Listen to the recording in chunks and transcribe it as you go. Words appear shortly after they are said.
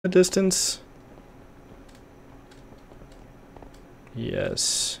a distance?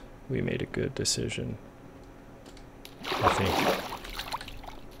 Yes, we made a good decision. I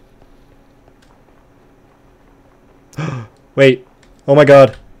think. Wait. Oh my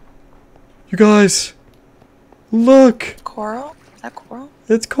god. You guys. Look. Coral? Is that coral?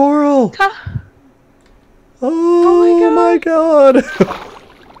 It's coral. Oh my god.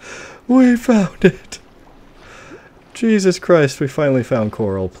 We found it. Jesus Christ, we finally found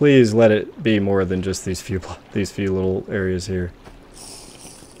coral. Please let it be more than just these few little areas here.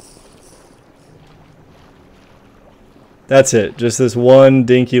 That's it. Just this one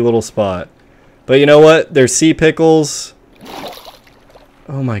dinky little spot. But you know what? There's sea pickles.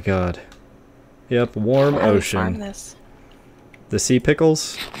 Oh my god. Yep, warm ocean. How do we farm this? The sea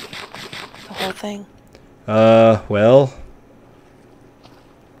pickles? The whole thing. Well,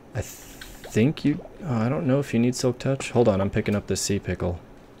 I think you... Oh, I don't know if you need silk touch. Hold on, I'm picking up this sea pickle.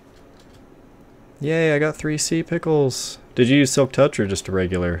 Yay, I got 3 sea pickles. Did you use silk touch or just a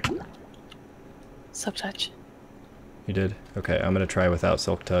regular? Silk touch. You did? Okay, I'm gonna try without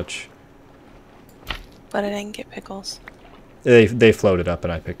silk touch. But I didn't get pickles. They floated up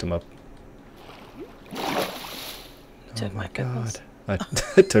and I picked them up. Took my pickles. I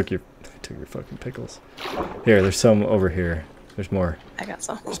took your fucking pickles. Here, there's some over here. There's more. I got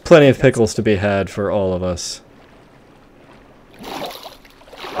some. There's plenty of pickles to be had for all of us.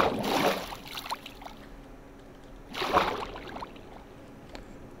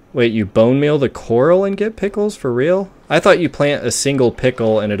 Wait, you bone meal the coral and get pickles for real? I thought you plant a single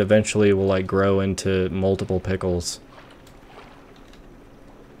pickle and it eventually will like grow into multiple pickles.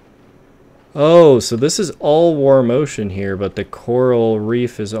 Oh, so this is all warm ocean here, but the coral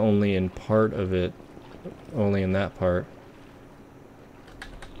reef is only in part of it. Only in that part.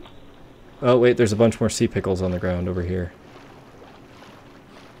 Oh, wait, there's a bunch more sea pickles on the ground over here.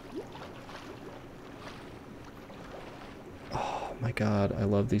 Oh my god, I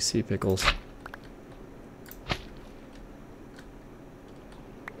love these sea pickles.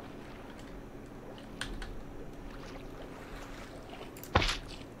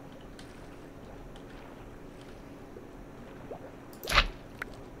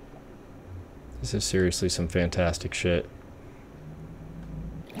 This is seriously some fantastic shit.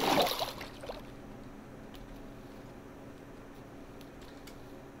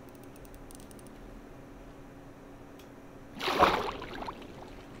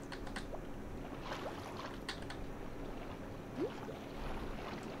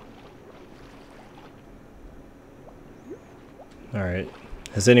 Alright.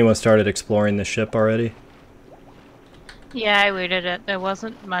 Has anyone started exploring the ship already? Yeah, I looted it. There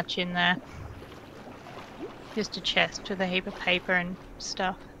wasn't much in there. Just a chest with a heap of paper and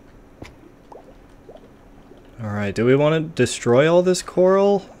stuff. Alright, do we want to destroy all this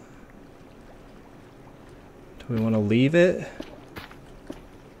coral? Do we want to leave it?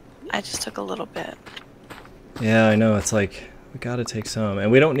 I just took a little bit. Yeah, I know. It's like, we gotta take some. And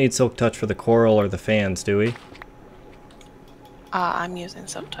we don't need silk touch for the coral or the fans, do we? I'm using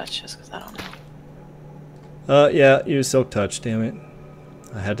silk touch just because I don't know. Yeah, use silk touch, damn it.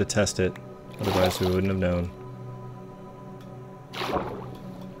 I had to test it. Otherwise we wouldn't have known.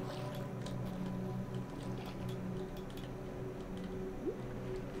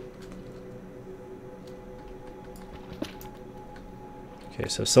 Okay,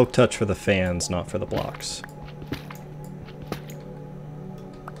 so silk touch for the fans, not for the blocks.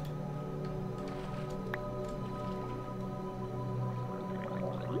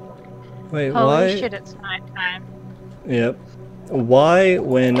 Wait, Holy why? shit, it's nighttime. Yep. Why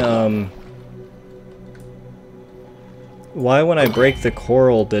when I break the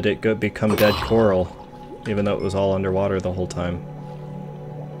coral did it become dead coral, even though it was all underwater the whole time?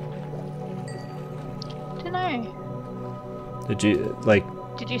 Dunno. Did you like?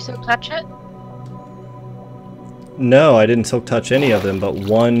 Did you still touch it? No, I didn't silk touch any of them, but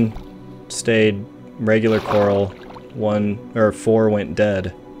one stayed regular coral, 4 went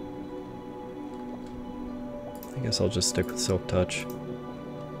dead. I guess I'll just stick with silk touch.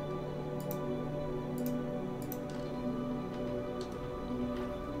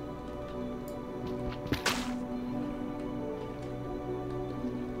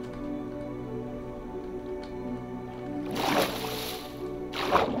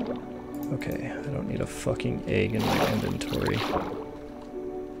 Okay, I don't need a fucking egg in my inventory.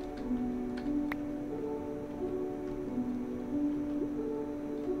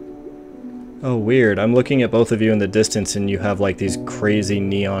 Oh, weird. I'm looking at both of you in the distance and you have like these crazy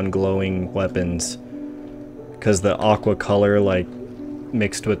neon glowing weapons. Because the aqua color like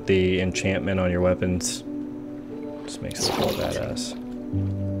mixed with the enchantment on your weapons just makes it look all badass.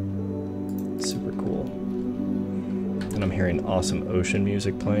 hearing awesome ocean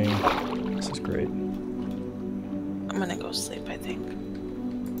music playing. This is great. I'm gonna go sleep, I think.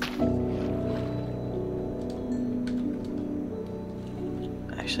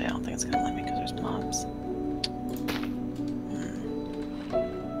 Actually, I don't think it's gonna let me because there's mobs.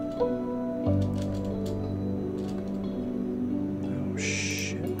 Oh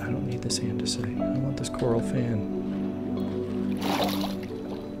shit, I don't need this hand to say. I want this coral fan.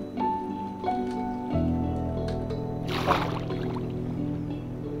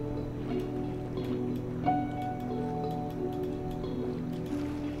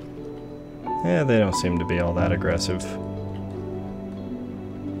 Yeah, they don't seem to be all that aggressive.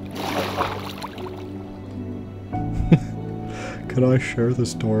 Could I share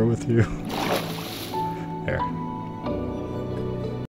this door with you? There.